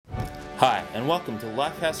Hi, and welcome to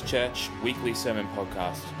Lifehouse Church Weekly Sermon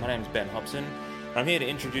Podcast. My name is Ben Hobson, and I'm here to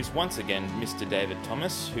introduce once again Mr. David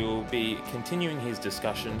Thomas, who will be continuing his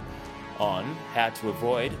discussion on how to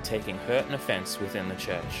avoid taking hurt and offence within the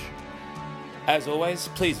church. As always,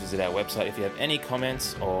 please visit our website if you have any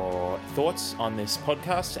comments or thoughts on this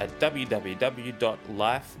podcast at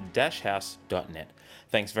www.life-house.net.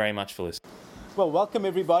 Thanks very much for listening. Well, welcome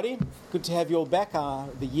everybody. Good to have you all back.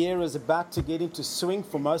 The year is about to get into swing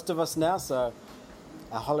for most of us now, so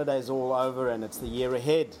our holiday's all over and it's the year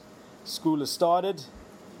ahead. School has started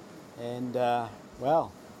and,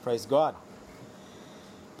 praise God.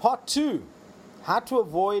 Part 2, how to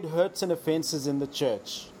avoid hurts and offenses in the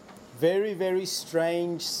church. Very, very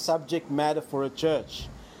strange subject matter for a church.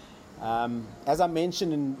 As I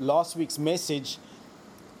mentioned in last week's message,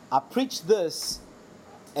 I preached this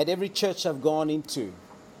at every church I've gone into,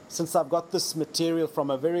 since I've got this material from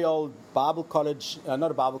a very old Bible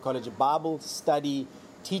study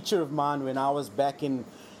teacher of mine when I was back in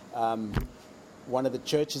one of the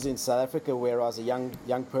churches in South Africa where I was a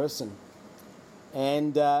young person.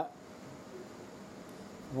 And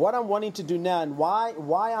what I'm wanting to do now and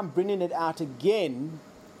why I'm bringing it out again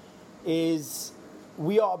is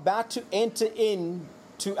we are about to enter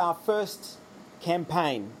into our first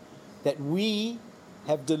campaign that we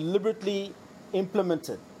have deliberately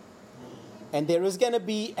implemented. And there is going to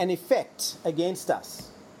be an effect against us.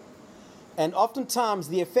 And oftentimes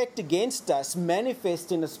the effect against us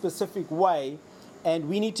manifests in a specific way, and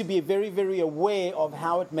we need to be very, very aware of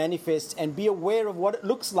how it manifests and be aware of what it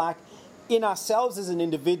looks like in ourselves as an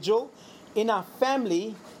individual, in our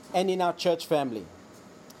family, and in our church family.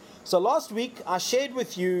 So last week I shared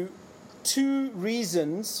with you 2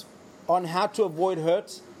 reasons on how to avoid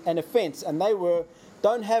hurt and offense, and they were: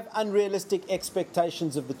 don't have unrealistic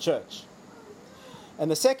expectations of the church. And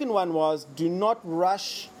the second one was, do not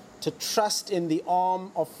rush to trust in the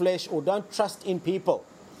arm of flesh, or don't trust in people.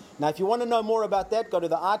 Now, if you want to know more about that, go to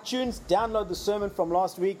the iTunes, download the sermon from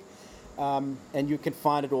last week, and you can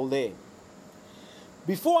find it all there.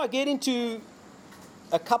 Before I get into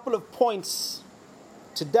a couple of points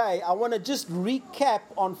today, I want to just recap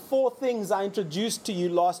on 4 things I introduced to you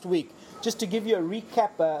last week, just to give you a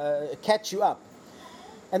recap, catch you up.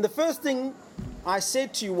 And the first thing I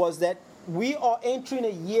said to you was that we are entering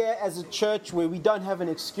a year as a church where we don't have an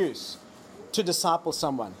excuse to disciple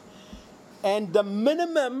someone. And the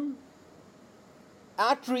minimum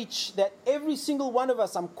outreach that every single one of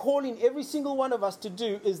us, I'm calling every single one of us to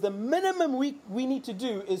do, is the minimum we need to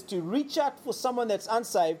do is to reach out for someone that's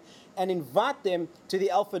unsaved and invite them to the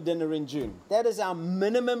Alpha Dinner in June. That is our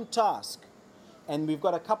minimum task. And we've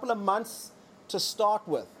got a couple of months to start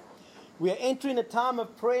with. We are entering a time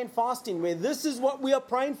of prayer and fasting where this is what we are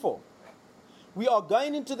praying for. We are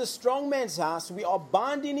going into the strong man's house. We are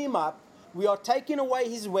binding him up. We are taking away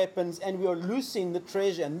his weapons and we are loosing the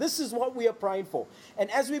treasure. And this is what we are praying for.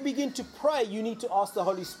 And as we begin to pray, you need to ask the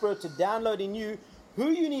Holy Spirit to download in you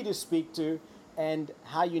who you need to speak to and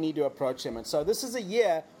how you need to approach him. And so this is a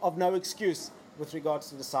year of no excuse with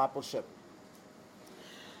regards to discipleship.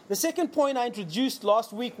 The second point I introduced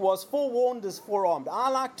last week was forewarned is forearmed. I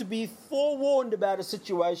like to be forewarned about a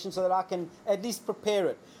situation so that I can at least prepare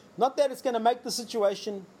it. Not that it's going to make the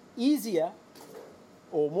situation easier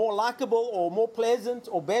or more likable or more pleasant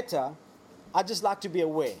or better. I just like to be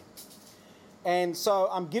aware. And so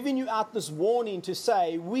I'm giving you out this warning to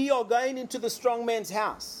say we are going into the strong man's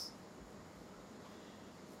house.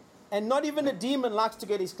 And not even a demon likes to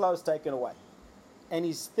get his clothes taken away and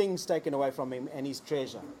his things taken away from him and his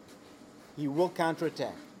treasure. He will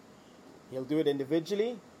counterattack. He'll do it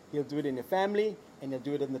individually, he'll do it in the family, and he'll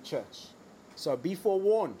do it in the church. So be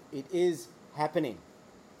forewarned. It is happening.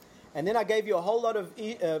 And then I gave you a whole lot of,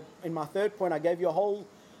 in my third point, I gave you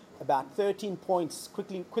about 13 points,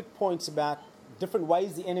 quick points about different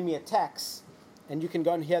ways the enemy attacks. And you can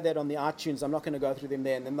go and hear that on the iTunes. I'm not going to go through them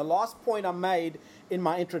there. And then the last point I made in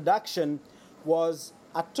my introduction was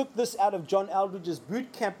I took this out of John Eldridge's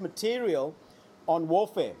boot camp material on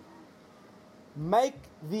warfare. Make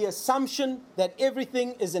the assumption that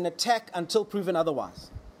everything is an attack until proven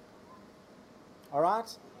otherwise. All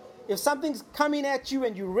right? If something's coming at you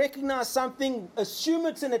and you recognize something, assume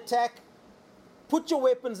it's an attack. Put your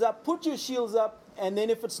weapons up, put your shields up, and then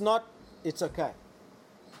if it's not, it's okay.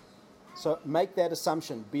 So make that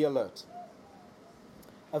assumption. Be alert.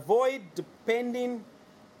 Avoid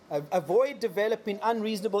developing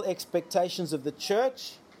unreasonable expectations of the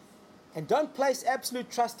church, and don't place absolute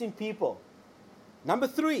trust in people. Number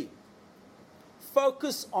 3,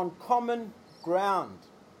 focus on common ground.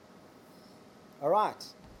 All right.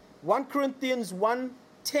 1 Corinthians 1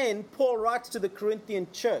 10, Paul writes to the Corinthian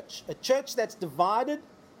church, a church that's divided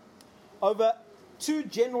over two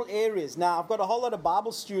general areas. Now, I've got a whole lot of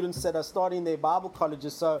Bible students that are starting their Bible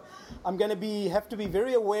colleges, so I'm going to have to be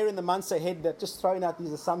very aware in the months ahead that just throwing out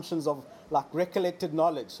these assumptions of like recollected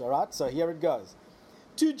knowledge, all right? So here it goes.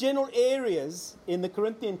 Two general areas in the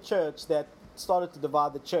Corinthian church that started to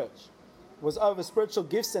divide the church was over spiritual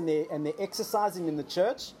gifts and their exercising in the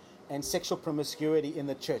church, and sexual promiscuity in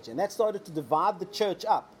the church. And that started to divide the church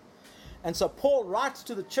up. And so Paul writes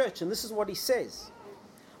to the church, and this is what he says.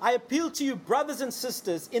 I appeal to you, brothers and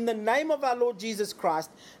sisters, in the name of our Lord Jesus Christ,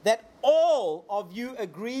 that all of you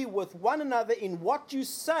agree with one another in what you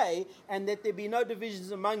say, and that there be no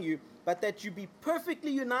divisions among you, but that you be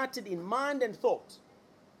perfectly united in mind and thought.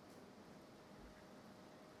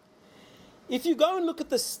 If you go and look at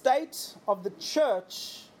the state of the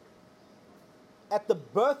church at the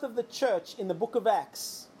birth of the church in the book of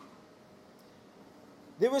Acts,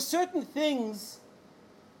 there were certain things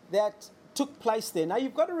that took place there. Now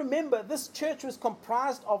you've got to remember, this church was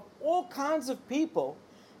comprised of all kinds of people,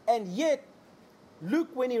 and yet Luke,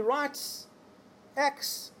 when he writes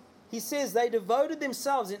Acts, he says they devoted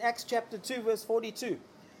themselves in Acts chapter 2 verse 42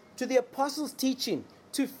 to the apostles' teaching,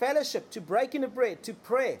 to fellowship, to breaking of bread, to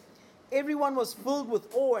prayer. Everyone was filled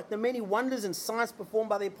with awe at the many wonders and signs performed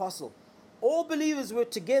by the apostle. All believers were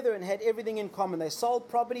together and had everything in common. They sold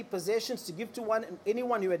property, possessions to give to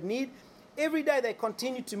anyone who had need. Every day they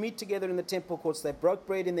continued to meet together in the temple courts. They broke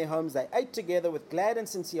bread in their homes. They ate together with glad and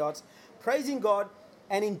sincere hearts, praising God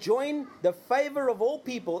and enjoying the favor of all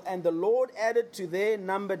people. And the Lord added to their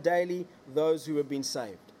number daily those who had been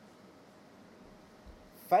saved.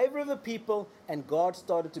 Favor of the people, and God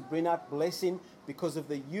started to bring out blessing because of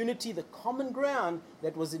the unity, the common ground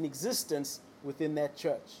that was in existence within that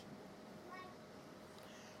church.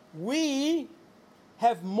 We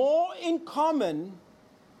have more in common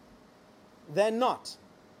than not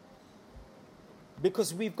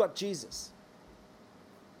because we've got Jesus.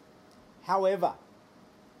 However,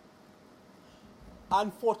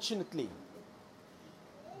 unfortunately,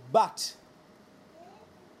 but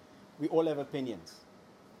we all have opinions.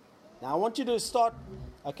 Now I want you to start.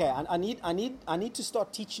 Okay, I need to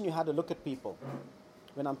start teaching you how to look at people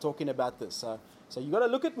when I'm talking about this. So you got to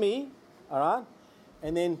look at me, all right?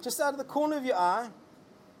 And then just out of the corner of your eye,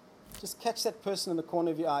 just catch that person in the corner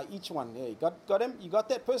of your eye, each one. Yeah, you got him? You got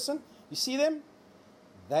that person? You see them?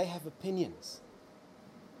 They have opinions.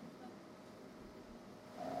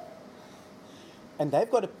 And they've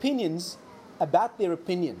got opinions about their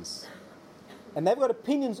opinions. And they've got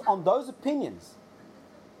opinions on those opinions.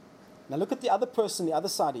 Now look at the other person, the other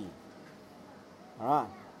side of you. All right.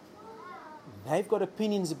 They've got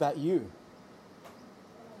opinions about you.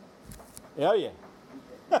 Oh yeah.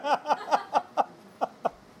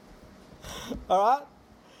 All right?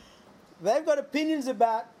 They've got opinions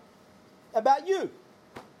about you.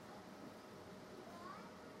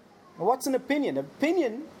 Well, what's an opinion? An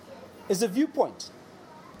opinion is a viewpoint.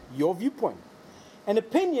 Your viewpoint. An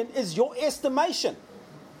opinion is your estimation.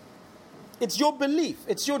 It's your belief.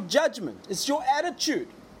 It's your judgment. It's your attitude.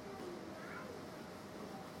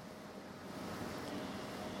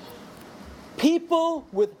 People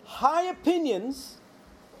with high opinions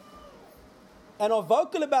and are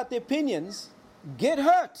vocal about their opinions get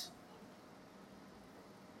hurt.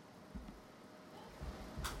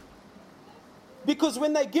 Because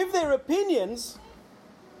when they give their opinions,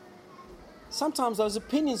 sometimes those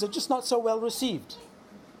opinions are just not so well received.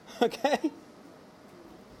 Okay?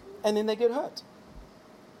 And then they get hurt.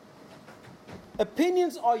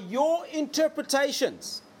 Opinions are your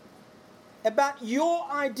interpretations about your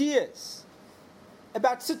ideas,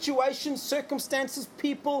 about situations, circumstances,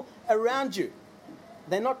 people around you.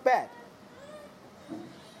 They're not bad.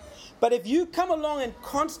 But if you come along and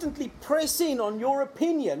constantly press in on your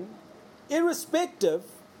opinion, irrespective,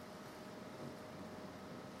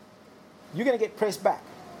 you're going to get pressed back.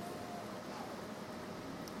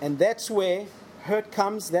 And that's where hurt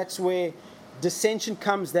comes, that's where dissension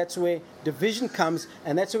comes, that's where division comes,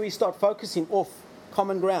 and that's where we start focusing off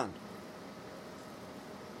common ground.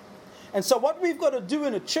 And so what we've got to do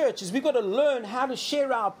in a church is we've got to learn how to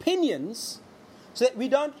share our opinions so that we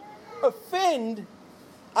don't offend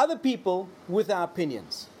other people with our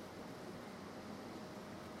opinions.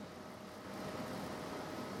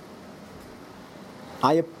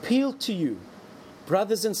 I appeal to you,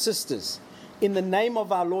 brothers and sisters, in the name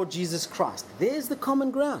of our Lord Jesus Christ. There's the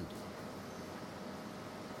common ground.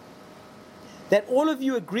 That all of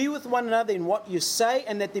you agree with one another in what you say,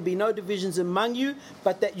 and that there be no divisions among you,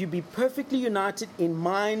 but that you be perfectly united in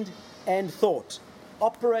mind and thought,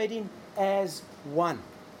 operating as one.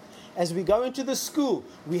 as we go into the school,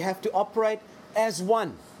 we have to operate as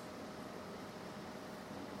one.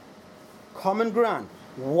 Common ground,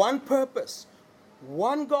 one purpose,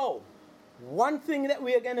 one goal, one thing that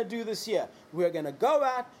we are going to do this year. We are going to go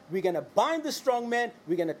out, we're going to bind the strong man,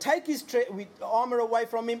 we're going to take his armor away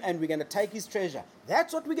from him, and we're going to take his treasure.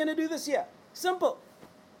 That's what we're going to do this year. Simple.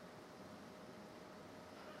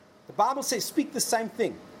 The Bible says, speak the same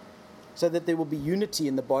thing, so that there will be unity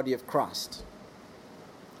in the body of Christ.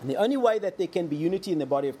 And the only way that there can be unity in the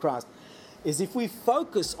body of Christ is if we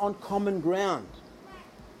focus on common ground.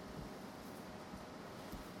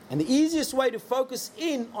 And the easiest way to focus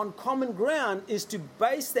in on common ground is to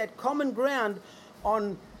base that common ground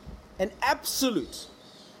on an absolute,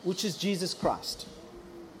 which is Jesus Christ.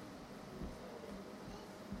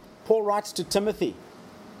 Paul writes to Timothy,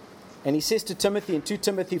 and he says to Timothy in 2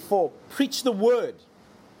 Timothy 4, preach the word.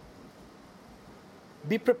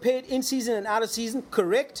 Be prepared in season and out of season,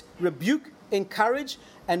 correct, rebuke, encourage,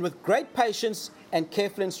 and with great patience and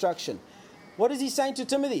careful instruction. What is he saying to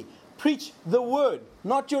Timothy? Preach the word,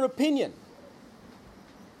 not your opinion.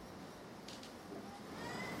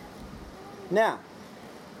 Now,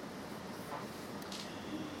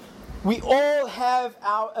 we all have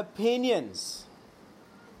our opinions.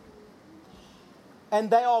 And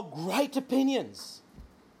they are great opinions.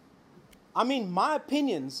 I mean, my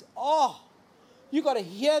opinions, you got to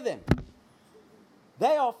hear them.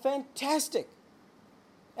 They are fantastic.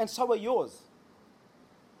 And so are yours.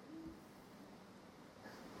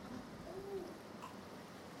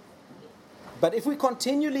 But if we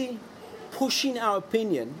continually pushing our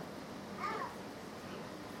opinion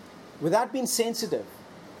without being sensitive,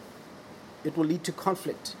 it will lead to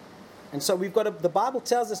conflict. And so the Bible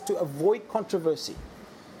tells us to avoid controversy.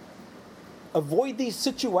 Avoid these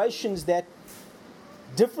situations that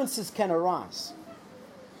differences can arise.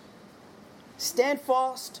 Stand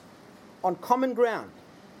fast on common ground.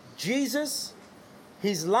 Jesus,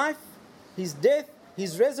 his life, his death,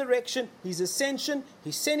 his resurrection, his ascension,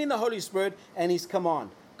 his sending the Holy Spirit, and his command.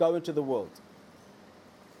 Go into the world.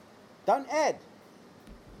 Don't add.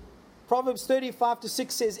 Proverbs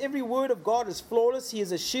 35-6 says, every word of God is flawless. He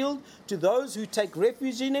is a shield to those who take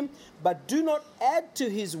refuge in him. But do not add to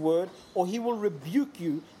his word, or he will rebuke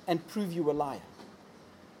you and prove you a liar.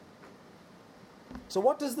 So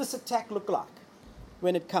what does this attack look like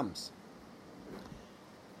when it comes?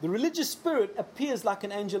 The religious spirit appears like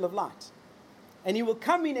an angel of light. And he will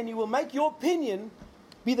come in and he will make your opinion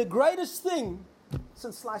be the greatest thing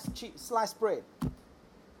since sliced bread.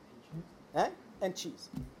 And cheese.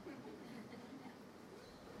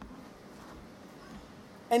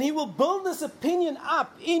 And he will build this opinion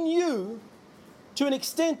up in you to an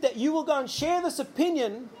extent that you will go and share this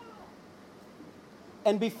opinion,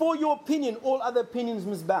 and before your opinion, all other opinions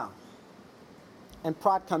must bow. And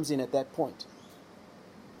pride comes in at that point.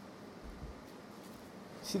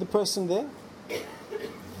 See the person there?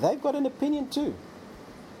 They've got an opinion too.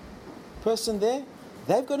 Person there,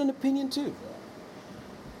 they've got an opinion too.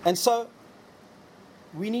 And so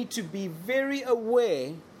we need to be very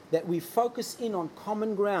aware that we focus in on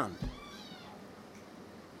common ground.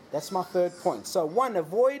 That's my third point. So 1,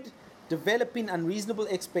 avoid developing unreasonable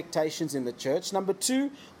expectations in the church. Number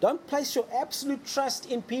 2, don't place your absolute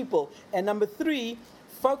trust in people. And number 3,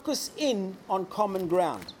 focus in on common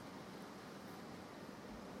ground.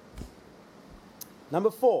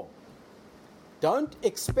 Number 4, don't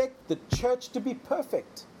expect the church to be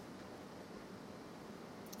perfect.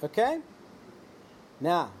 Okay?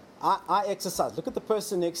 Now, I exercise. Look at the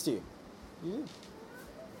person next to you.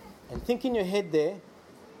 And think in your head there,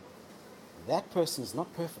 that person is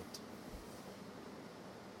not perfect.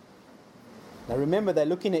 Now remember, they're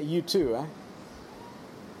looking at you too, right?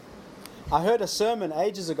 I heard a sermon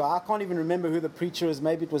ages ago. I can't even remember who the preacher is.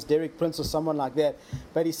 Maybe it was Derek Prince or someone like that.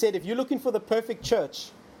 But he said, if you're looking for the perfect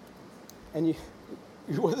church, and you,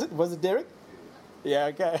 was it Derek? Yeah,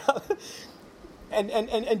 okay.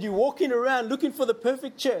 and you're walking around looking for the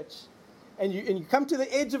perfect church, and you come to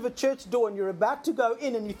the edge of a church door, and you're about to go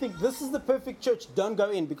in, and you think, this is the perfect church, don't go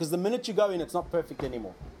in, because the minute you go in, it's not perfect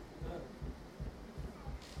anymore.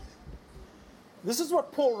 This is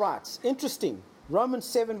what Paul writes. Interesting. Romans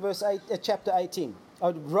 7 verse 8, chapter 18.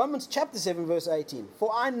 Romans chapter 7 verse 18.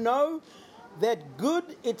 For I know that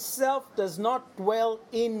good itself does not dwell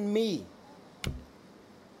in me.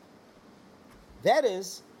 That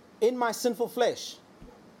is, in my sinful flesh.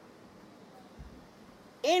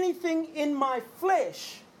 Anything in my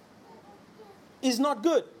flesh is not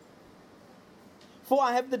good. For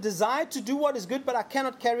I have the desire to do what is good, but I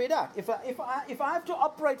cannot carry it out. If I have to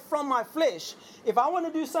operate from my flesh, if I want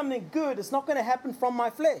to do something good, it's not going to happen from my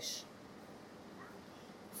flesh.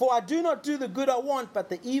 For I do not do the good I want, but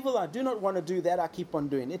the evil I do not want to do, that I keep on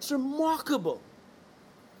doing. It's remarkable.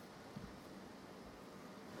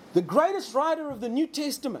 The greatest writer of the New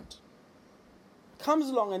Testament comes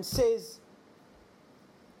along and says,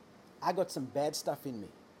 I got some bad stuff in me.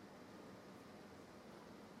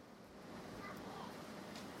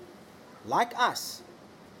 Like us,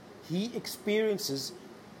 he experiences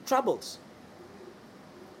troubles.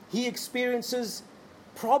 He experiences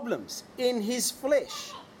problems in his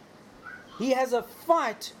flesh. He has a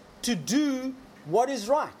fight to do what is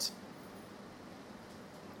right.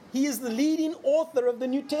 He is the leading author of the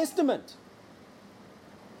New Testament.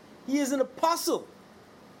 He is an apostle.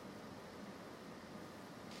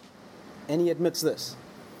 And he admits this.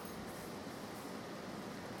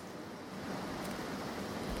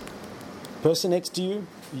 Person next to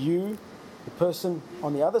you, the person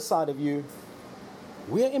on the other side of you,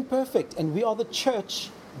 we are imperfect, and we are the church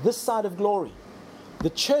this side of glory. The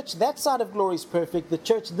church that side of glory is perfect. The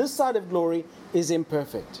church this side of glory is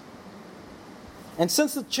imperfect. And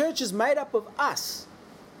since the church is made up of us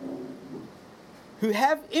who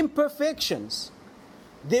have imperfections,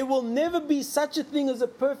 there will never be such a thing as a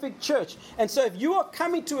perfect church. And so if you are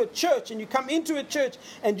coming to a church and you come into a church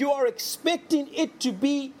and you are expecting it to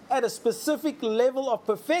be at a specific level of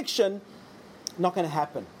perfection, not going to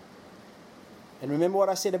happen. And remember what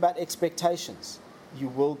I said about expectations. You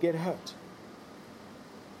will get hurt.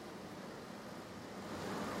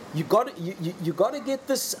 You got to get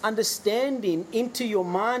this understanding into your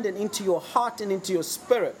mind and into your heart and into your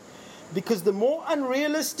spirit. Because the more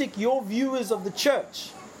unrealistic your view is of the church,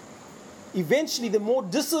 eventually the more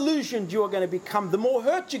disillusioned you are going to become, the more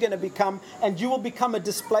hurt you're going to become, and you will become a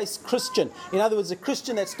displaced Christian. In other words, a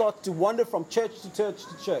Christian that starts to wander from church to church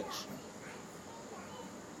to church.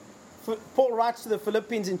 Paul writes to the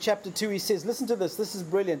Philippians in chapter 2, he says, listen to this is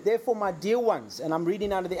brilliant. Therefore, my dear ones, and I'm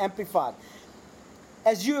reading out of the Amplified,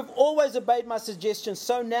 as you have always obeyed my suggestions,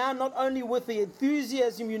 so now, not only with the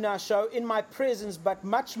enthusiasm you now show in my presence, but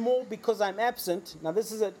much more because I'm absent. Now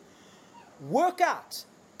this is it. Work out,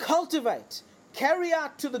 cultivate, carry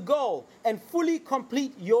out to the goal, and fully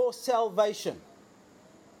complete your salvation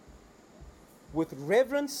with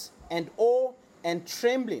reverence and awe and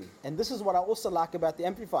trembling. And this is what I also like about the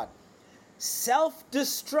Amplified.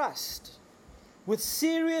 Self-distrust with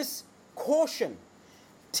serious caution,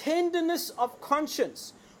 tenderness of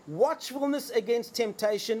conscience, watchfulness against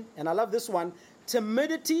temptation, and I love this one,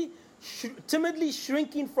 timidly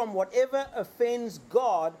shrinking from whatever offends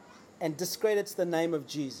God and discredits the name of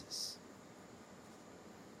Jesus.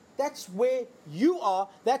 That's where you are.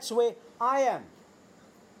 That's where I am.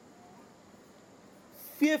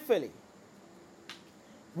 Fearfully,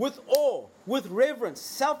 with awe, with reverence,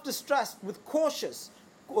 self-distrust, with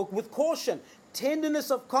caution, tenderness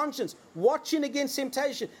of conscience, watching against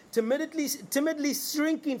temptation, timidly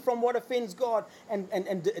shrinking from what offends God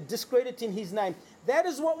and discrediting his name. That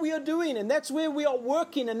is what we are doing, and that's where we are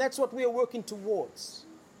working, and that's what we are working towards.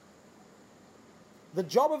 The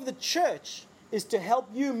job of the church is to help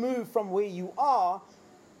you move from where you are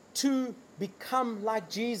to become like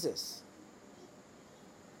Jesus.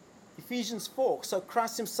 Ephesians 4, so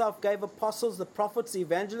Christ himself gave apostles, the prophets, the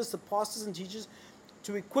evangelists, the pastors and teachers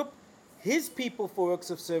to equip his people for works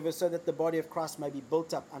of service so that the body of Christ may be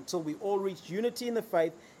built up until we all reach unity in the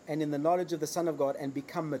faith and in the knowledge of the Son of God and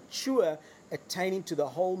become mature, attaining to the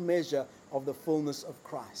whole measure of the fullness of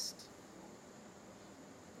Christ.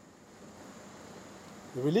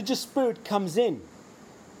 The religious spirit comes in.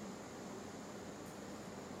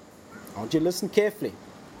 I want you to listen carefully.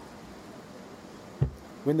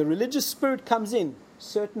 When the religious spirit comes in,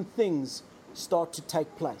 certain things start to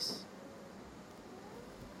take place.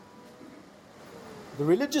 The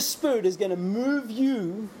religious spirit is going to move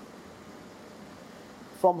you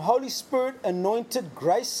from Holy Spirit anointed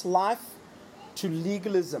grace life to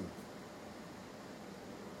legalism.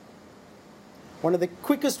 One of the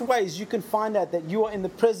quickest ways you can find out that you are in the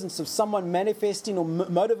presence of someone manifesting or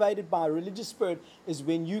motivated by a religious spirit is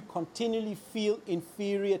when you continually feel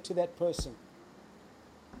inferior to that person.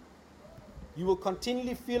 You will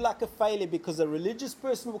continually feel like a failure because a religious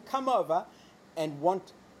person will come over and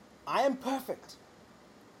want, I am perfect.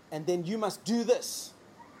 And then you must do this.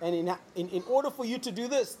 And in order for you to do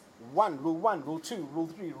this, rule 1, rule 2, rule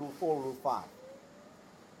 3, rule 4, rule 5.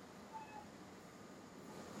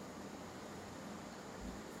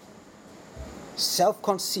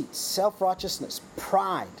 Self-conceit, self-righteousness,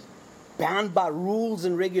 pride, bound by rules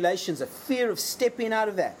and regulations, a fear of stepping out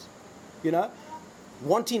of that,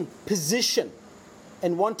 wanting position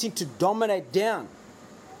and wanting to dominate down.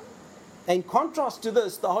 In contrast to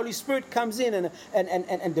this, the Holy Spirit comes in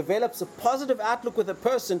and develops a positive outlook with a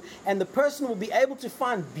person, and the person will be able to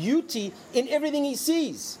find beauty in everything he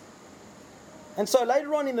sees. And so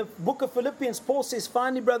later on in the book of Philippians, Paul says,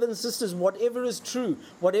 finally, brothers and sisters, whatever is true,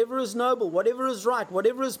 whatever is noble, whatever is right,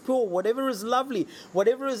 whatever is pure, whatever is lovely,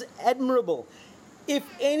 whatever is admirable, if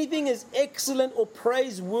anything is excellent or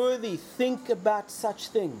praiseworthy, think about such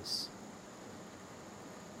things.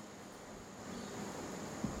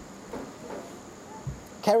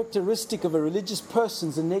 Characteristic of a religious person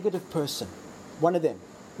is a negative person. One of them.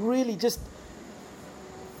 Really just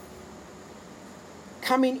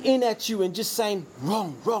coming in at you and just saying,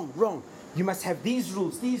 wrong, wrong, wrong. You must have these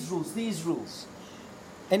rules, these rules, these rules.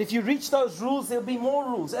 And if you reach those rules, there'll be more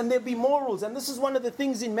rules, and there'll be more rules. And this is one of the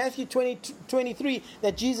things in Matthew 23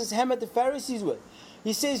 that Jesus hammered the Pharisees with.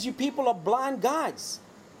 He says, you people are blind guides.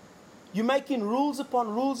 You're making rules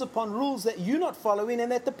upon rules that you're not following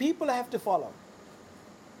and that the people have to follow.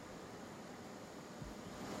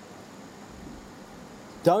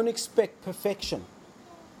 Don't expect perfection.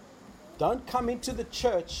 Don't come into the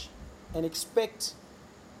church and expect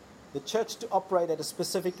the church to operate at a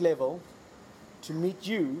specific level to meet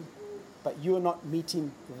you, but you're not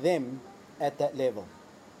meeting them at that level.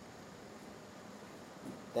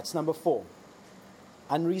 That's number 4.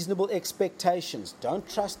 Unreasonable expectations. Don't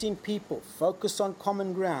trust in people. Focus on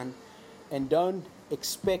common ground, and don't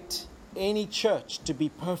expect any church to be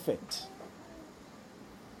perfect.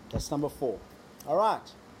 That's number 4. All right.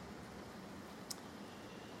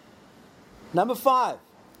 Number 5.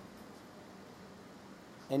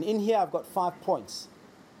 And in here I've got 5 points.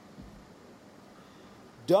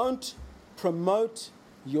 Don't promote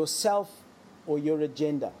yourself or your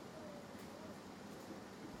agenda.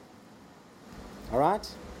 All right?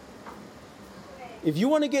 If you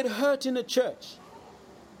want to get hurt in a church,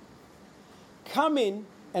 come in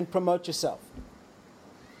and promote yourself.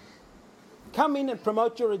 Come in and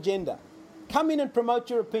promote your agenda. Come in and promote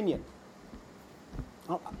your opinion.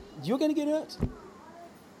 You're going to get hurt.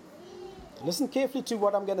 Listen carefully to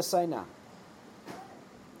what I'm going to say now.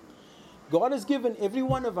 God has given every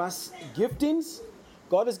one of us giftings.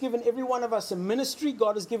 God has given every one of us a ministry.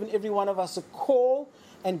 God has given every one of us a call.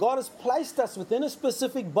 And God has placed us within a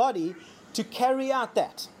specific body to carry out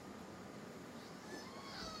that.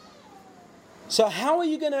 So how are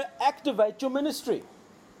you going to activate your ministry?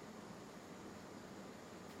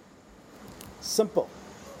 Simple.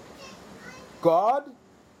 God,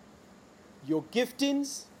 your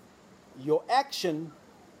giftings, your action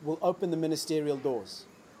will open the ministerial doors.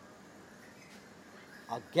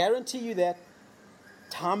 I'll guarantee you that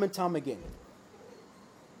time and time again.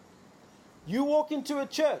 You walk into a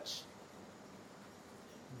church,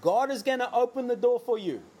 God is going to open the door for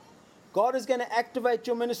you. God is going to activate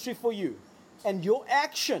your ministry for you. And your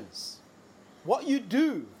actions, what you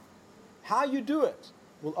do, how you do it,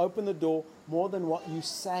 will open the door more than what you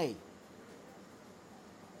say.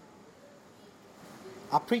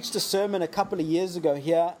 I preached a sermon a couple of years ago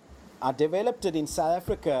here. I developed it in South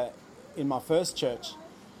Africa in my first church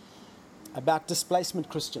about displacement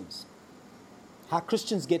Christians. How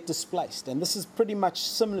Christians get displaced. And this is pretty much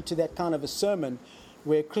similar to that kind of a sermon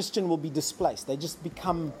where a Christian will be displaced. They just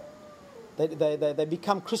become, they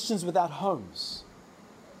become Christians without homes.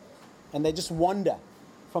 And they just wander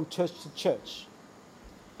from church to church.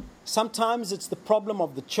 Sometimes it's the problem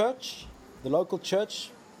of the church, the local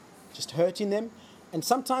church, just hurting them. And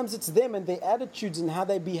sometimes it's them and their attitudes and how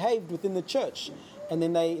they behaved within the church. And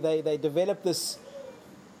then they develop this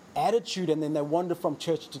attitude and then they wander from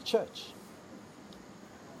church to church.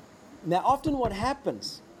 Now, often what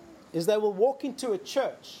happens is they will walk into a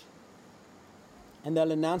church and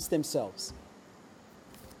they'll announce themselves.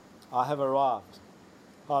 I have arrived.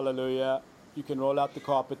 Hallelujah. You can roll out the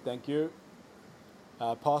carpet, thank you.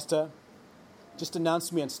 Pastor, just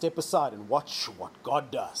announce me and step aside and watch what God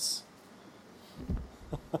does.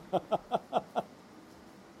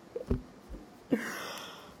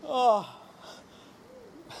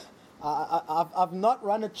 I've not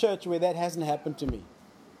run a church where that hasn't happened to me.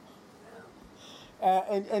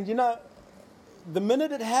 And you know, the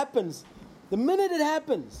minute it happens,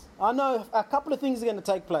 I know a couple of things are going to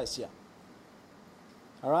take place here.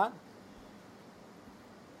 All right?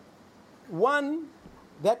 One,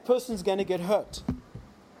 that person's going to get hurt.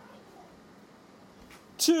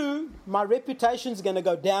 2, my reputation's going to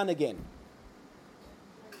go down again.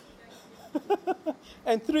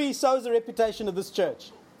 And 3, so is the reputation of this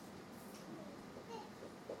church.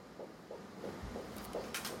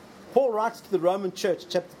 Paul writes to the Roman church,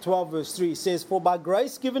 chapter 12, verse 3, he says, "For by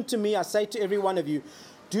grace given to me, I say to every one of you,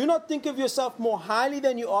 Do not think of yourself more highly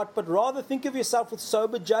than you ought, but rather think of yourself with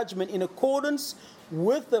sober judgment in accordance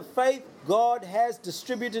with the faith God has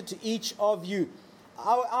distributed to each of you.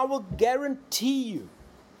 I will guarantee you,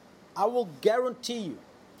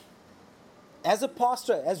 as a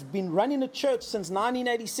pastor, has been running a church since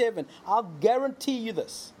 1987, I'll guarantee you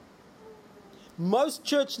this. Most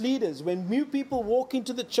church leaders, when new people walk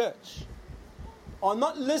into the church, are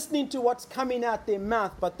not listening to what's coming out their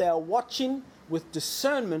mouth, but they are watching with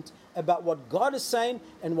discernment about what God is saying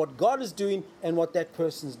and what God is doing and what that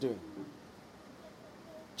person's doing.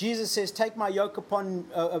 Jesus says, take my yoke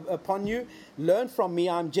upon you, learn from me,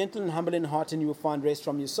 I am gentle and humble in heart, and you will find rest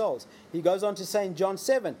from your souls. He goes on to say in John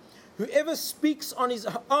 7, whoever speaks on his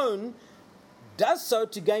own does so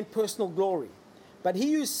to gain personal glory. But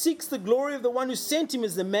he who seeks the glory of the one who sent him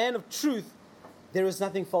is the man of truth. There is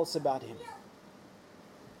nothing false about him.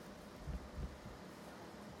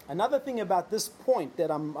 Another thing about this point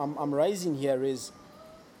that I'm raising here is,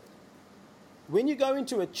 when you go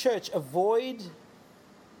into a church, avoid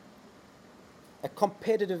a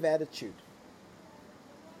competitive attitude.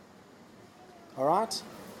 All right?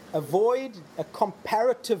 Avoid a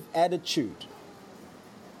comparative attitude.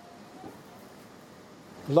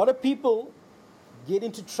 A lot of people get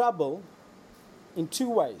into trouble in two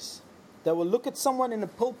ways. They will look at someone in the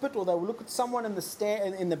pulpit, or they will look at someone in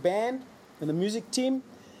the band, in the music team,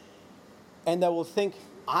 and they will think,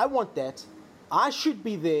 I want that, I should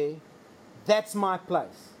be there, that's my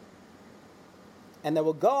place. And they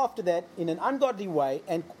will go after that in an ungodly way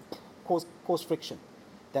and cause friction.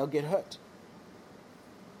 They'll get hurt.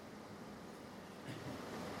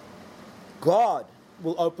 God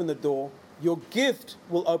will open the door. Your gift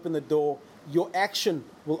will open the door. Your action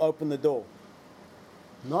will open the door.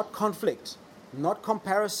 Not conflict, not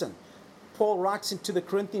comparison. Paul writes into the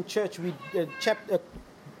Corinthian church,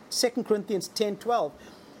 2 Corinthians 10:12,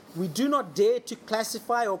 we do not dare to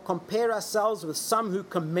classify or compare ourselves with some who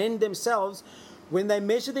commend themselves. When they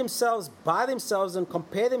measure themselves by themselves and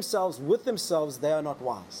compare themselves with themselves, they are not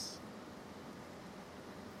wise.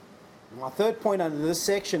 My third point under this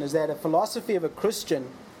section is that a philosophy of a Christian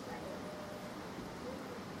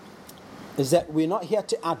is that we're not here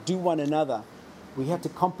to outdo one another. We have to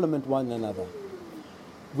complement one another.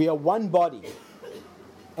 We are one body.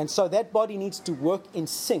 And so that body needs to work in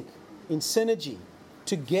sync, in synergy,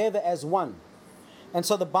 together as one. And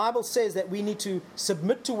so the Bible says that we need to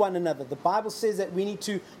submit to one another. The Bible says that we need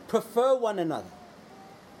to prefer one another.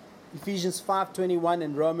 Ephesians 5:21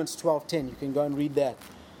 and Romans 12:10. You can go and read that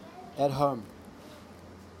at home.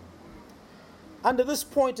 Under this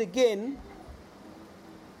point again,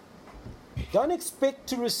 don't expect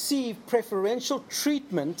to receive preferential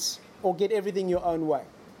treatment or get everything your own way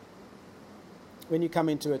when you come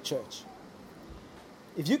into a church.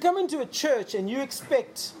 If you come into a church and you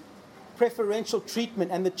expect preferential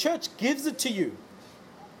treatment and the church gives it to you,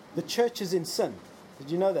 the church is in sin.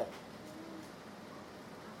 Did you know that?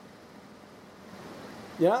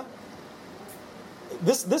 Yeah?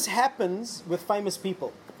 This happens with famous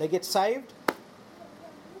people. They get saved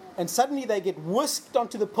and suddenly they get whisked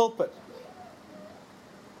onto the pulpit.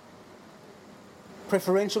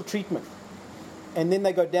 Preferential treatment. And then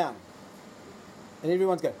they go down. And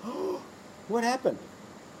everyone's going, oh, what happened?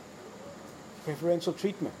 Preferential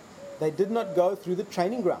treatment. They did not go through the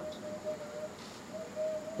training ground.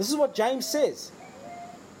 This is what James says.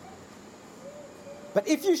 But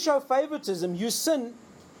if you show favoritism, you sin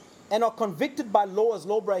and are convicted by law as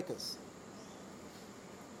lawbreakers.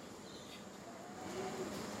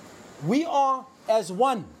 We are as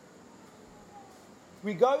one.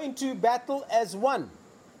 We go into battle as one.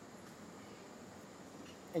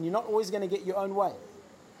 And you're not always going to get your own way.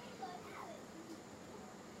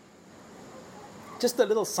 Just a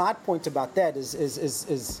little side point about that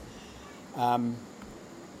is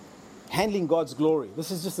handling God's glory.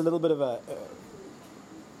 This is just a little bit of a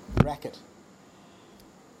racket.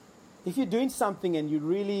 If you're doing something and you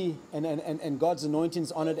really, and God's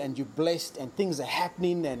anointing's on it and you're blessed and things are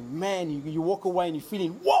happening and man, you walk away and you're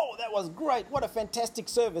feeling, whoa, that was great, what a fantastic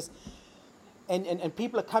service. And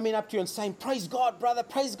people are coming up to you and saying, praise God, brother,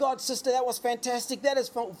 praise God, sister, that was fantastic. That is,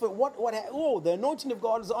 the anointing of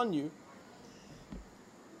God is on you.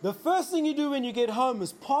 The first thing you do when you get home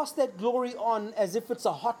is pass that glory on as if it's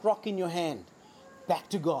a hot rock in your hand, back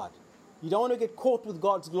to God. You don't want to get caught with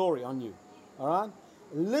God's glory on you. All right?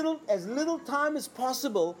 As little time as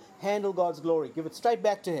possible, handle God's glory. Give it straight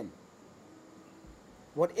back to Him.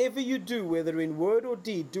 Whatever you do, whether in word or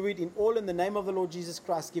deed, do it all in the name of the Lord Jesus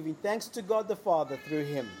Christ, giving thanks to God the Father through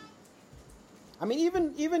Him. I mean,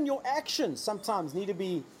 even your actions sometimes need to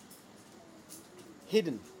be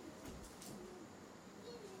hidden.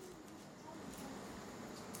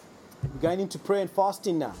 going into prayer and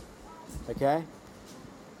fasting now. Okay?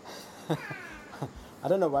 I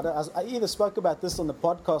don't know what I either spoke about this on the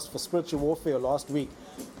podcast for spiritual warfare last week,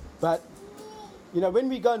 but when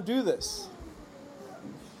we go and do this,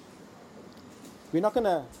 we're not going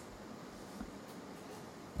to.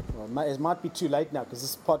 Well, it might be too late now because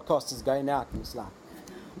this podcast is going out and it's like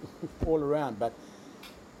all around. But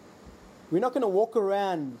we're not going to walk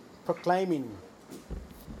around proclaiming,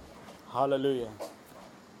 "Hallelujah,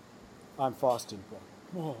 I'm fasting.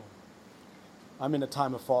 Oh, I'm in a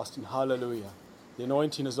time of fasting. Hallelujah. The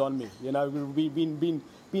anointing is on me." We've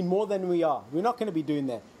been more than we are. We're not going to be doing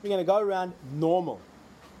that. We're going to go around normal.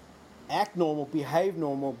 Act normal, behave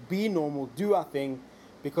normal, be normal, do our thing.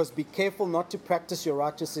 Because be careful not to practice your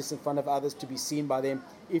righteousness in front of others to be seen by them.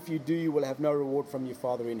 If you do, you will have no reward from your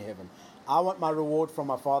Father in heaven. I want my reward from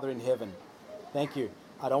my Father in heaven. Thank you.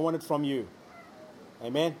 I don't want it from you.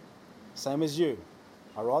 Amen? Same as you.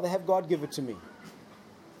 I'd rather have God give it to me.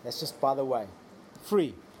 That's just by the way.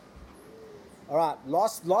 Free. All right,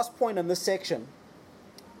 last point on this section.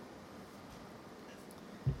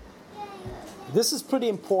 This is pretty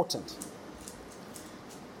important.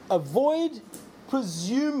 Avoid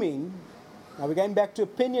presuming, now we're going back to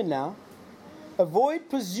opinion now. Avoid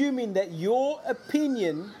presuming that your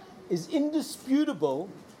opinion is indisputable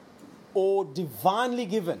or divinely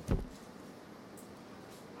given.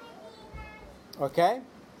 Okay?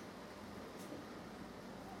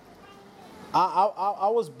 I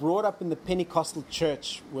was brought up in the Pentecostal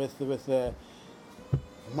church with the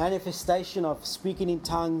manifestation of speaking in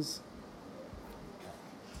tongues,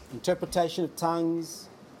 interpretation of tongues,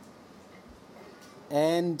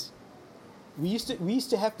 and we used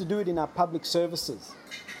to have to do it in our public services.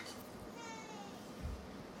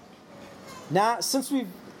 Now, since we've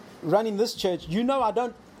run in this church, I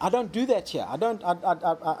don't do that here.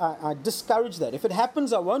 I discourage that. If it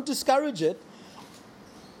happens, I won't discourage it.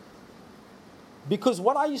 Because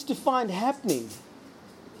what I used to find happening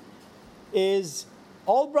is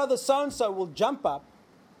old brother so-and-so will jump up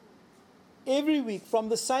every week from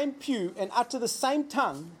the same pew and utter the same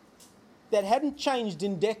tongue that hadn't changed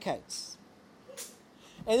in decades.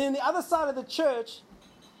 And then the other side of the church,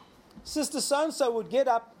 sister so-and-so would get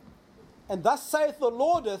up and thus saith the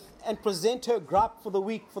Lordeth and present her gripe for the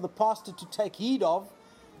week for the pastor to take heed of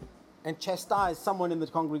and chastise someone in the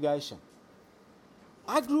congregation.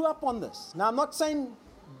 I grew up on this. Now, I'm not saying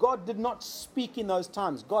God did not speak in those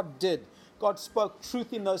times. God did. God spoke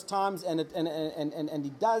truth in those times, and He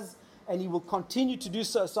does, and He will continue to do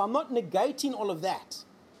so. So I'm not negating all of that.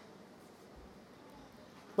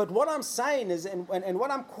 But what I'm saying is, and what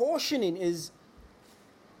I'm cautioning is,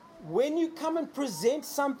 when you come and present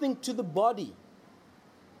something to the body,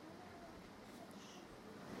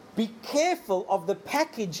 be careful of the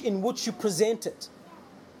package in which you present it.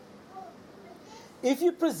 If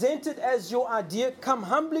you present it as your idea, come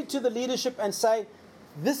humbly to the leadership and say,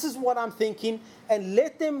 this is what I'm thinking, and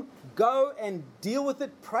let them go and deal with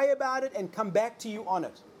it, pray about it, and come back to you on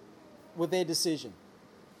it with their decision.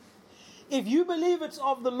 If you believe it's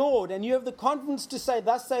of the Lord and you have the confidence to say,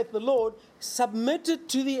 thus saith the Lord, submit it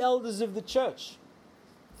to the elders of the church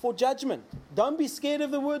for judgment. Don't be scared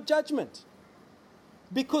of the word judgment,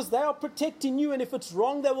 because they are protecting you, and if it's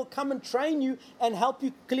wrong, they will come and train you and help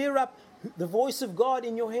you clear up the voice of God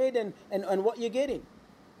in your head and what you're getting.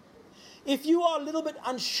 If you are a little bit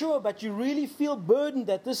unsure, but you really feel burdened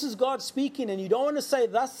that this is God speaking and you don't want to say,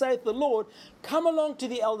 thus saith the Lord, come along to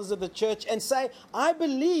the elders of the church and say, I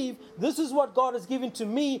believe this is what God has given to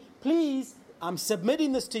me. Please, I'm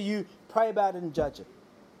submitting this to you. Pray about it and judge it.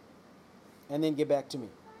 And then get back to me.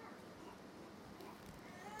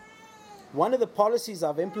 One of the policies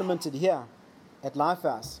I've implemented here at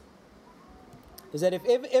Lifehouse is that if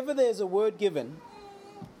ever there's a word given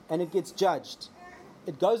and it gets judged,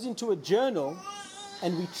 it goes into a journal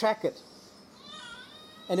and we track it.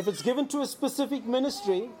 And if it's given to a specific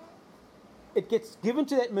ministry, it gets given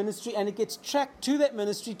to that ministry and it gets tracked to that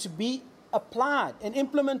ministry to be applied and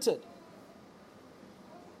implemented.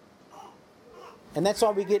 And that's why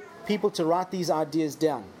we get people to write these ideas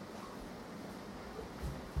down.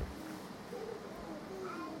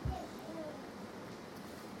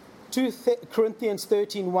 Corinthians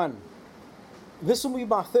 13:1. This will be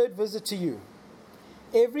my third visit to you.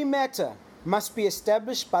 Every matter must be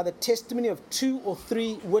established by the testimony of 2 or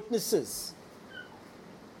 3 witnesses.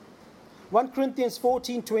 1 Corinthians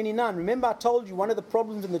 14:29. Remember, I told you one of the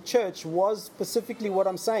problems in the church was specifically what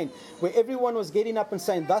I'm saying, where everyone was getting up and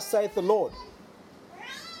saying, thus saith the Lord.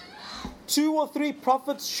 2 or 3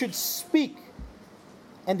 prophets should speak,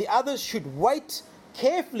 and the others should wait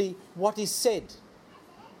carefully what is said.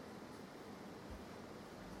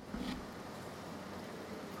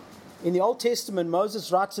 In the Old Testament,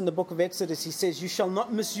 Moses writes in the book of Exodus, he says, "You shall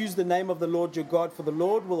not misuse the name of the Lord your God, for the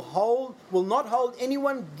Lord will not hold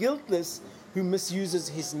anyone guiltless who misuses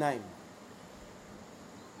his name."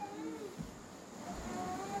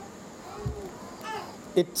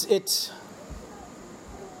 It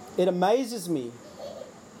amazes me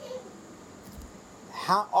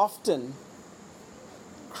how often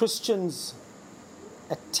Christians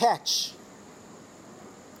attach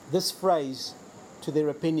this phrase to their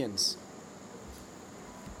opinions.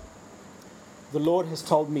 The Lord has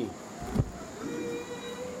told me.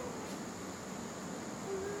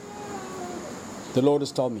 The Lord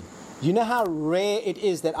has told me. You know how rare it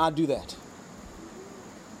is that I do that?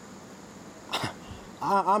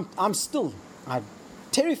 I'm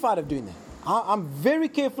terrified of doing that. I'm very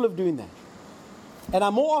careful of doing that. And I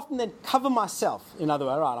more often than cover myself. In other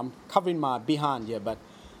words, right, I'm covering my behind here, but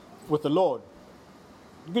with the Lord.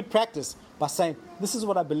 Good practice by saying, this is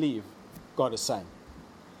what I believe God is saying.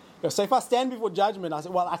 So if I stand before judgment, I say,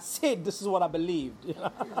 well, I said this is what I believed.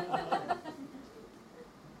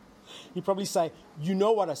 You probably say, you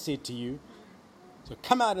know what I said to you, so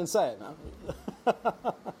come out and say it.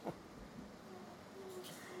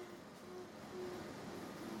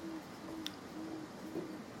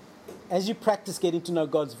 As you practice getting to know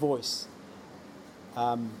God's voice,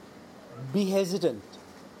 be hesitant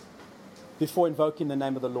before invoking the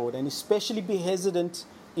name of the Lord, and especially be hesitant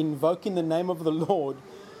invoking the name of the Lord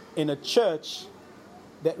in a church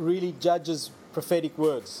that really judges prophetic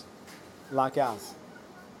words like ours.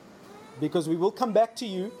 Because we will come back to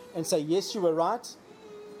you and say, yes, you were right.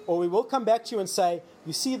 Or we will come back to you and say,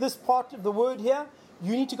 you see this part of the word here?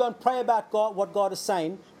 You need to go and pray about God, what God is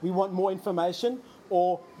saying. We want more information.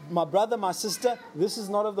 Or, my brother, my sister, this is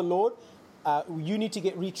not of the Lord. You need to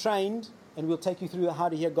get retrained, and we'll take you through the How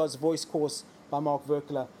to Hear God's Voice course by Mark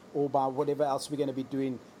Verkler, or by whatever else we're going to be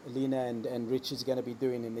doing, Lena and Rich is going to be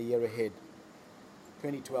doing in the year ahead,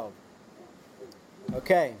 2012.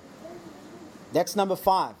 Okay, that's number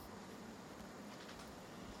 5.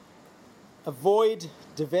 Avoid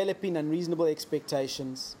developing unreasonable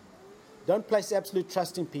expectations. Don't place absolute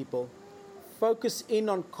trust in people. Focus in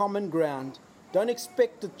on common ground. Don't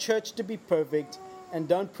expect the church to be perfect, and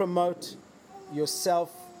don't promote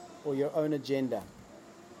yourself or your own agenda.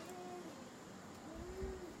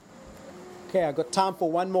 Okay, I've got time for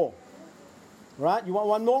one more. Right? You want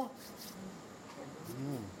one more?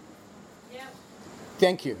 Yeah.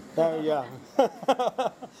 Thank you. Yeah.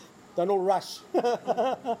 Don't all rush.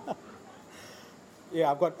 Yeah,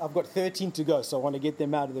 I've got 13 to go, so I want to get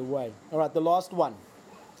them out of the way. All right, the last one.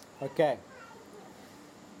 Okay.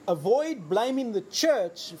 Avoid blaming the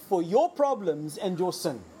church for your problems and your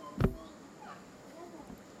sin.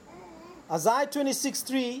 Isaiah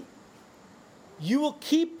 26:3, you will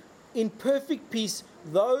keep in perfect peace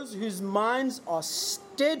those whose minds are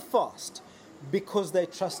steadfast because they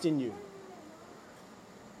trust in you.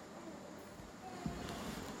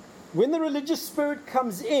 When the religious spirit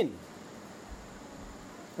comes in,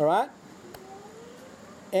 all right,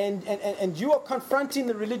 and you are confronting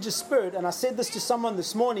the religious spirit, and I said this to someone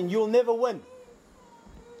this morning, you'll never win.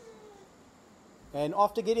 And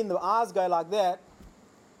after getting the eyes go like that,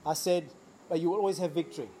 I said, but you will always have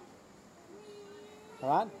victory. All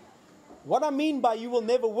right? What I mean by you will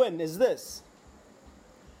never win is this.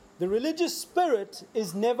 The religious spirit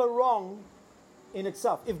is never wrong in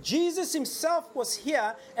itself. If Jesus himself was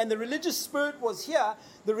here and the religious spirit was here,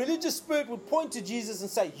 the religious spirit would point to Jesus and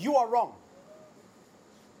say, you are wrong.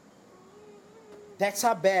 That's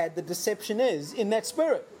how bad the deception is in that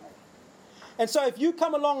spirit. And so if you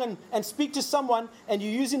come along and speak to someone and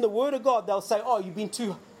you're using the word of God, they'll say, oh, you've been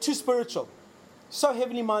too spiritual. So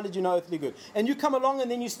heavenly minded, you know earthly good. And you come along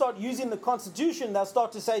and then you start using the Constitution, they'll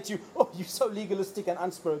start to say to you, oh, you're so legalistic and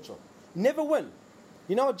unspiritual. Never win.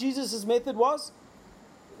 You know what Jesus' method was?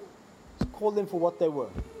 Call them for what they were.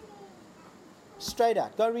 Straight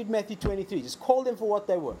out. Go read Matthew 23. Just call them for what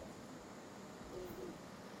they were.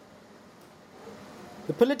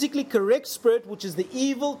 The politically correct spirit, which is the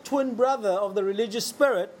evil twin brother of the religious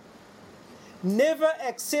spirit, never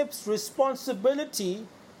accepts responsibility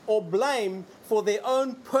or blame for their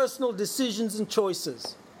own personal decisions and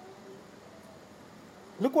choices.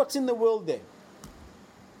 Look what's in the world there.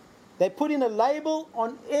 They put in a label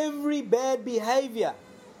on every bad behavior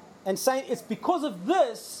and saying it's because of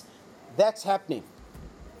this that's happening.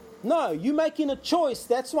 No, you're making a choice.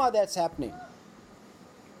 That's why that's happening.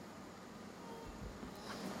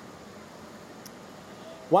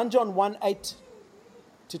 One John 1:8-10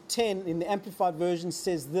 in the Amplified Version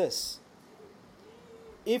says this.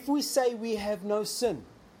 If we say we have no sin,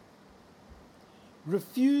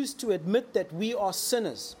 refuse to admit that we are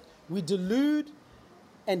sinners, we delude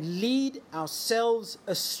and lead ourselves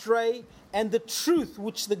astray, and the truth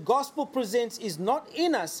which the gospel presents is not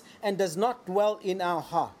in us and does not dwell in our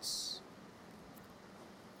hearts.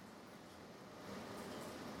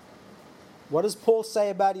 What does Paul say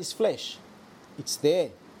about his flesh? It's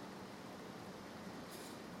there.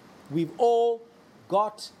 We've all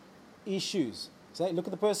got issues. Say, look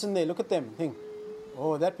at the person there, look at them. Think,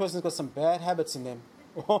 oh, that person's got some bad habits in them.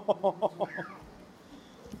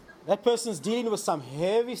 That person's dealing with some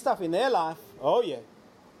heavy stuff in their life. Oh, yeah.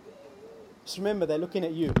 Just remember, they're looking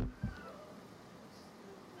at you.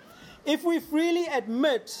 If we freely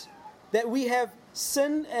admit that we have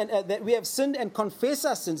sinned and confess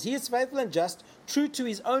our sins, He is faithful and just, true to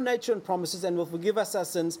His own nature and promises, and will forgive us our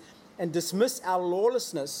sins and dismiss our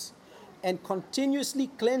lawlessness and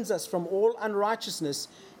continuously cleanse us from all unrighteousness,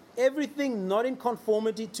 everything not in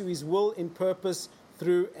conformity to His will in purpose,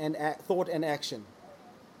 through thought and action.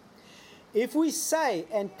 If we say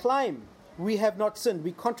and claim we have not sinned,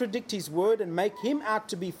 we contradict His word and make Him out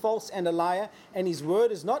to be false and a liar, and His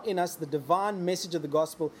word is not in us. The divine message of the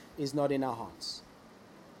gospel is not in our hearts.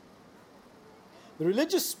 The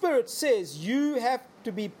religious spirit says you have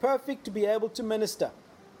to be perfect to be able to minister.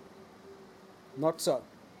 Not so.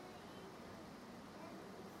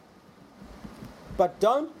 But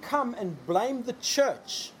don't come and blame the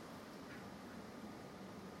church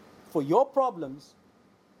for your problems,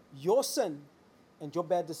 your sin, and your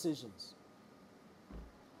bad decisions.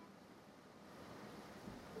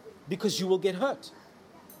 Because you will get hurt.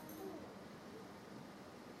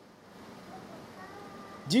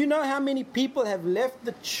 Do you know how many people have left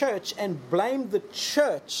the church and blamed the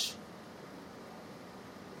church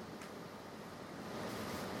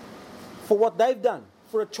for what they've done,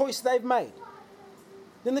 for a choice they've made?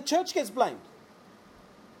 Then the church gets blamed.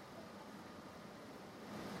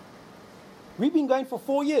 We've been going for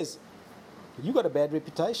 4 years. You got a bad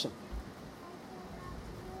reputation.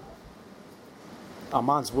 Oh,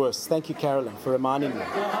 mine's worse. Thank you, Carolyn, for reminding me.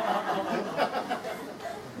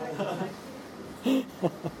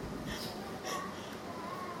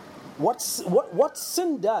 What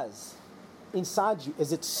sin does inside you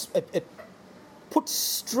is it puts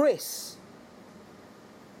stress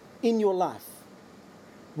in your life,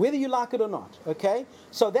 whether you like it or not. Okay,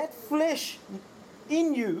 so that flesh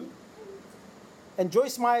in you, and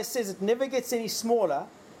Joyce Meyer says it never gets any smaller.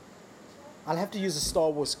 I'll have to use a Star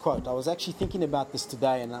Wars quote. I was actually thinking about this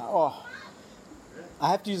today, and I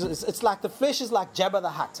have to use it. It's like the flesh is like Jabba the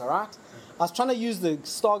Hutt, all right? I was trying to use the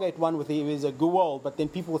Stargate one with a Goa'uld, but then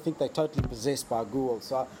people will think they're totally possessed by a Goa'uld.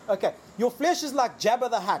 So, okay, your flesh is like Jabba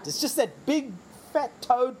the Hutt. It's just that big, fat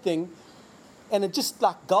toad thing, and it just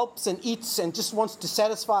like gulps and eats and just wants to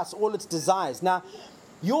satisfy all its desires. Now,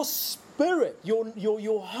 your spirit,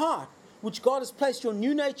 your heart, which God has placed, your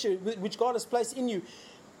new nature, which God has placed in you,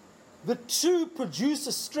 the two produce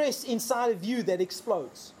a stress inside of you that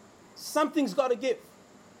explodes. Something's got to give.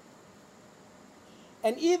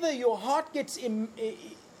 And either your heart gets,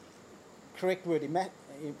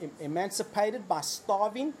 emancipated by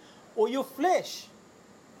starving, or your flesh,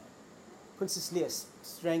 Princess Leia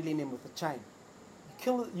strangling him with a chain.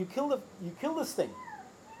 You kill this thing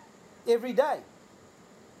every day.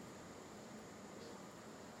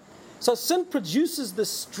 So sin produces the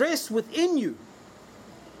stress within you,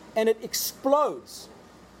 and it explodes.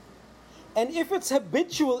 And if it's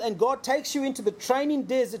habitual and God takes you into the training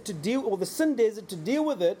desert to deal, or the sin desert to deal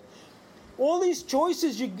with it, all these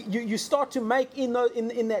choices you start to make in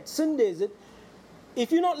that sin desert,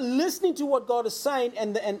 if you're not listening to what God is saying,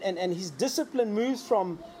 and His discipline moves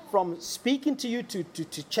from speaking to you to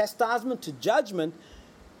chastisement, to judgment,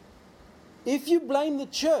 if you blame the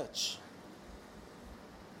church,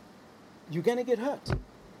 you're going to get hurt.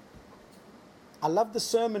 I love the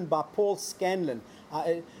sermon by Paul Scanlon.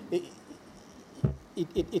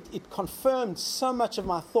 It confirmed so much of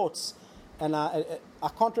my thoughts, and I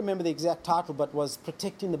can't remember the exact title, but was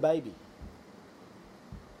Protecting the Baby.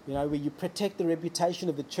 You know, where you protect the reputation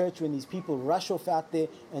of the church when these people rush off out there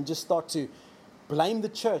and just start to blame the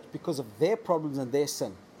church because of their problems and their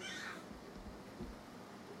sin.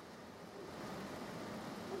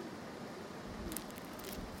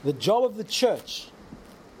 The job of the church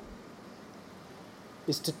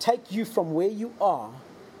is to take you from where you are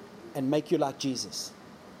and make you like Jesus.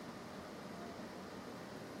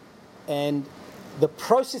 And the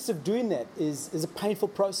process of doing that is a painful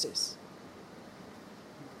process.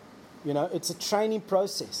 You know, it's a training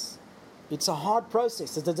process. It's a hard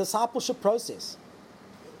process. It's a discipleship process.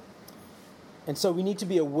 And so we need to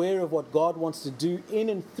be aware of what God wants to do in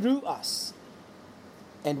and through us,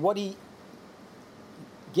 and what He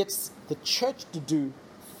gets the church to do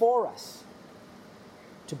before us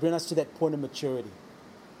to bring us to that point of maturity.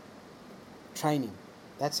 Training.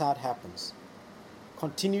 That's how it happens.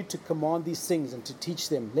 Continue to command these things and to teach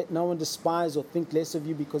them. Let no one despise or think less of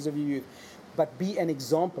you because of your youth, but be an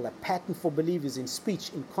example, a pattern for believers in speech,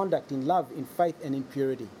 in conduct, in love, in faith, and in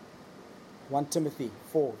purity. 1 Timothy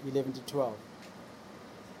 4:11-12.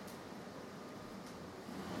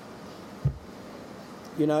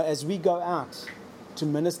 You know, as we go out to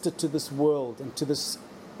minister to this world and to this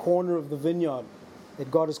corner of the vineyard that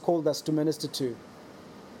God has called us to minister to,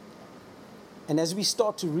 and as we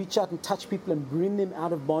start to reach out and touch people and bring them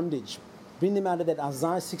out of bondage, bring them out of that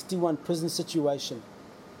Isaiah 61 prison situation,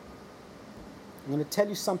 I'm going to tell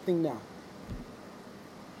you something now.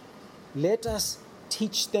 Let us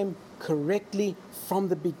teach them correctly from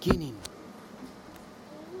the beginning.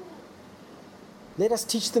 Let us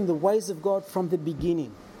teach them the ways of God from the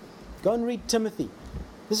beginning. Go and read Timothy.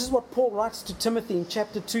 This is what Paul writes to Timothy in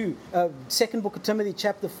chapter 2, second book of Timothy,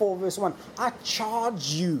 chapter 4, verse 1. I charge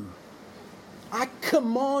you, I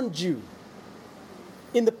command you,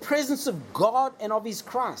 in the presence of God and of his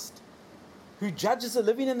Christ, who judges the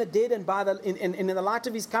living and the dead, and in the light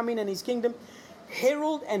of his coming and his kingdom,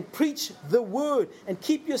 herald and preach the word, and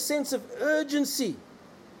keep your sense of urgency.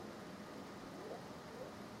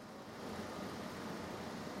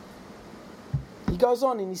 He goes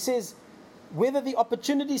on and he says, whether the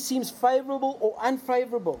opportunity seems favorable or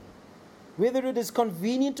unfavorable, whether it is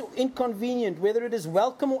convenient or inconvenient, whether it is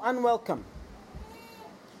welcome or unwelcome,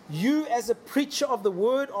 you as a preacher of the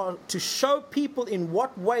word are to show people in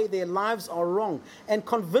what way their lives are wrong and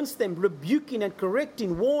convince them, rebuking and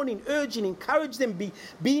correcting, warning, urging, encourage them,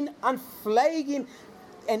 being unflagging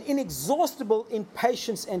and inexhaustible in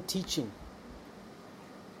patience and teaching.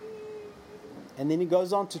 And then he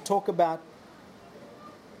goes on to talk about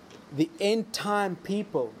the end time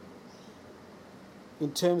people in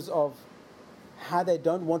terms of how they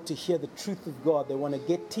don't want to hear the truth of God. They want to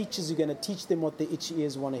get teachers who are going to teach them what their itchy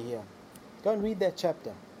ears want to hear. Go and read that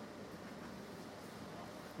chapter.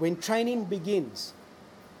 When training begins,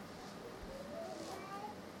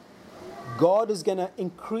 God is going to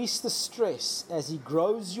increase the stress as he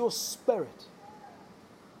grows your spirit,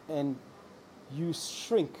 and you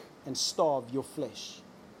shrink and starve your flesh.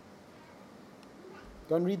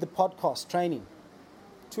 Go and read the podcast, Training,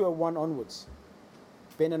 201 onwards.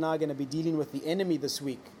 Ben and I are going to be dealing with the enemy this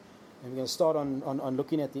week. And we're going to start on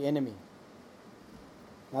looking at the enemy.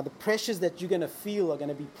 Now, the pressures that you're going to feel are going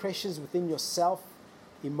to be pressures within yourself,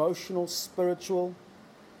 emotional, spiritual.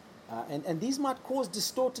 And these might cause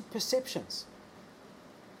distorted perceptions.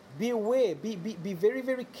 Be aware. Be very,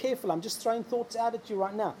 very careful. I'm just throwing thoughts out at you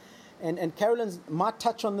right now. And Carolyn might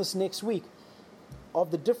touch on this next week,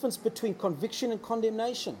 of the difference between conviction and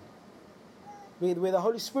condemnation. Where the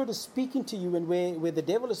Holy Spirit is speaking to you and where the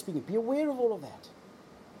devil is speaking. Be aware of all of that.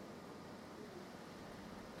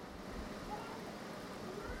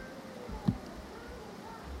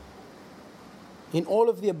 In all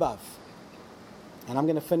of the above, and I'm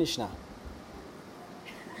going to finish now,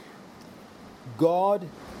 God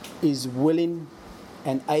is willing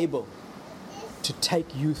and able to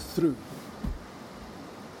take you through.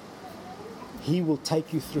 He will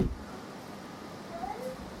take you through.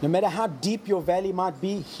 No matter how deep your valley might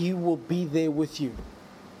be, he will be there with you.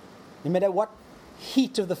 No matter what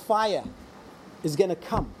heat of the fire is going to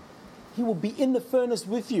come, he will be in the furnace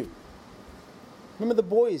with you. Remember the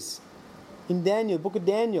boys in Daniel, book of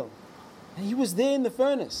Daniel. And he was there in the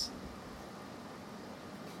furnace.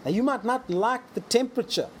 Now you might not like the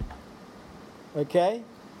temperature, okay?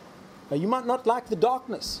 You might not like the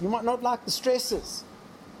darkness. You might not like the stresses.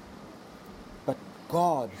 But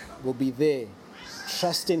God will be there.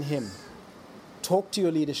 Trust in him. Talk to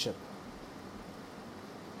your leadership.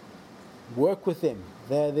 Work with them.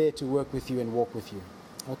 They're there to work with you and walk with you.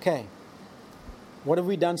 Okay. What have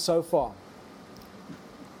we done so far?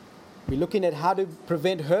 We're looking at how to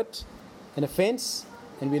prevent hurt and offense.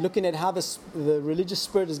 And we're looking at how the religious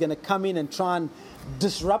spirit is going to come in and try and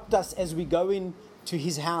disrupt us as we go into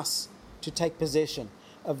his house to take possession.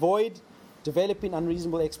 Avoid developing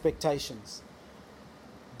unreasonable expectations.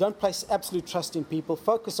 Don't place absolute trust in people.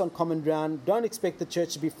 Focus on common ground. Don't expect the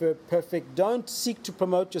church to be perfect. Don't seek to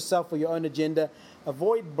promote yourself or your own agenda.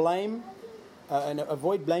 Avoid blame and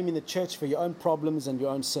avoid blaming the church for your own problems and your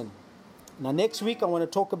own sin. Now, next week, I want to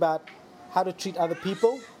talk about how to treat other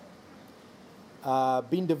people,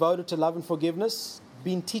 being devoted to love and forgiveness,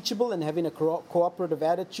 being teachable and having a cooperative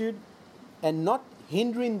attitude, and not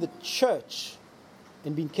hindering the church,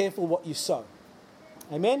 and being careful what you sow.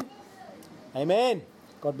 Amen? Amen.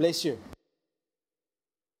 God bless you.